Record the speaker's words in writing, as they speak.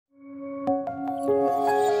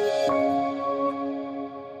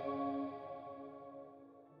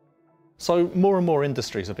So more and more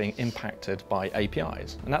industries are being impacted by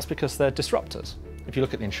APIs, and that's because they're disruptors. If you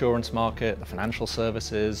look at the insurance market, the financial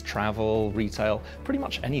services, travel, retail, pretty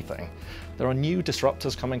much anything, there are new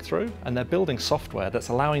disruptors coming through, and they're building software that's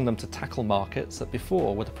allowing them to tackle markets that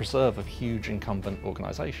before were the preserve of huge incumbent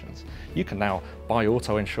organizations. You can now buy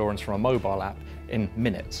auto insurance from a mobile app in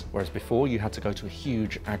minutes, whereas before you had to go to a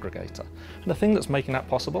huge aggregator. And the thing that's making that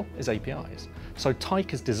possible is APIs. So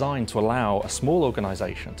Tyk is designed to allow a small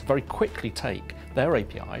organization to very quickly take their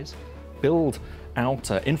APIs, build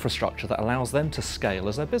out infrastructure that allows them to scale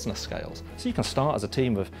as their business scales. So you can start as a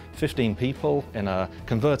team of 15 people in a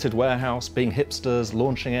converted warehouse, being hipsters,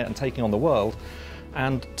 launching it and taking on the world,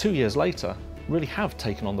 and 2 years later, really have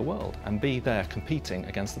taken on the world and be there competing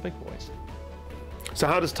against the big boys. So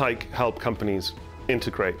how does Tyk help companies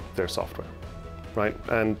integrate their software, right?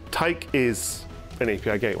 And Tyk is an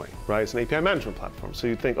API gateway, right? It's an API management platform. So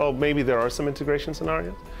you'd think, oh, maybe there are some integration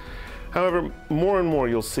scenarios. However, more and more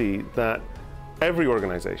you'll see that every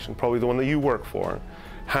organization, probably the one that you work for,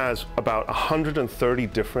 has about 130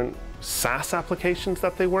 different SaaS applications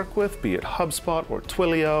that they work with, be it HubSpot or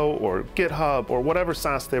Twilio or GitHub or whatever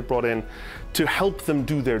SaaS they've brought in to help them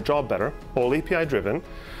do their job better, all API driven.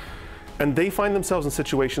 And they find themselves in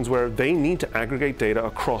situations where they need to aggregate data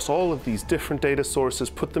across all of these different data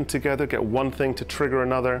sources, put them together, get one thing to trigger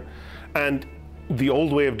another. And the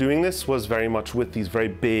old way of doing this was very much with these very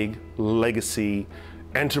big legacy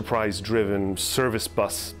enterprise-driven service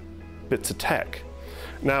bus bits of tech.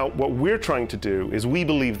 Now, what we're trying to do is we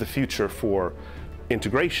believe the future for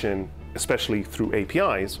integration, especially through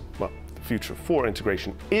APIs, well, the future for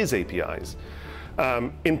integration is APIs.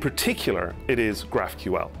 In particular, it is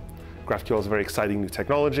GraphQL. GraphQL is a very exciting new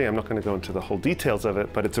technology. I'm not going to go into the whole details of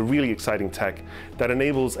it, but it's a really exciting tech that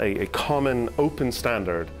enables a common open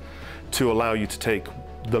standard to allow you to take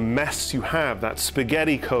the mess you have, that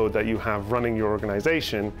spaghetti code that you have running your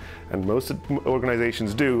organization, and most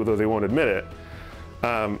organizations do, though they won't admit it,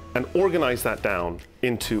 and organize that down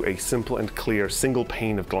into a simple and clear single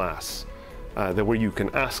pane of glass where you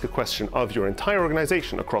can ask a question of your entire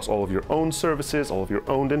organization across all of your own services, all of your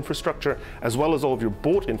own infrastructure, as well as all of your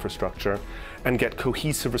bought infrastructure, and get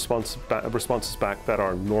cohesive responses back that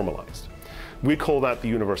are normalized. We call that the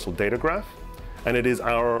universal data graph, and it is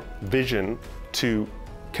our vision to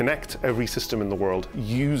connect every system in the world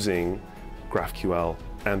using GraphQL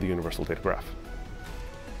and the universal data graph.